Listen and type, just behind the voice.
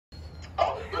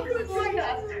Oh, look who's joined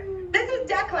us. This is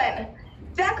Declan.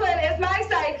 Declan is my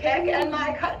sidekick and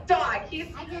my dog. He's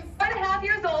 1.5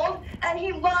 years old, and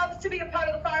he loves to be a part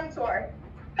of the farm tour.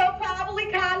 He'll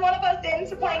probably con one of us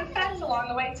into playing fetch along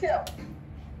the way, too.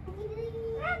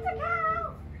 That's a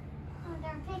cow. Oh,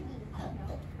 they're piggy.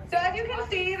 So as you can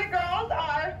see, the girls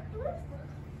are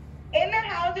in their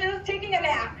houses taking a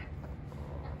nap.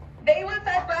 They were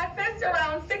fed breakfast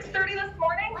around 6:30 this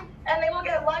morning, and they will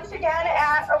get lunch again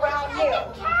at around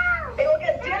noon. They will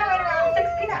get dinner at around 6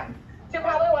 p.m. So you're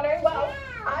probably wondering, well,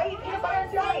 I eat peanut butter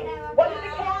and jelly. What do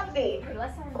the calves eat?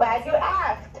 Glad you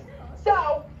asked.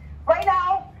 So right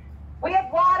now, we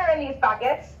have water in these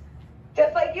buckets.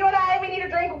 Just like you and I,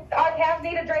 our calves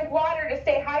need to drink water to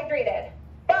stay hydrated.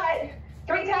 But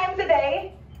 3 times a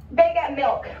day, they get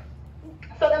milk.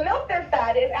 So the milk they're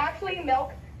fed is actually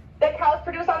milk that cows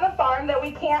produce on the farm that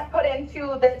we can't put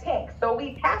into the tank. So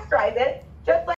we pasteurize it just like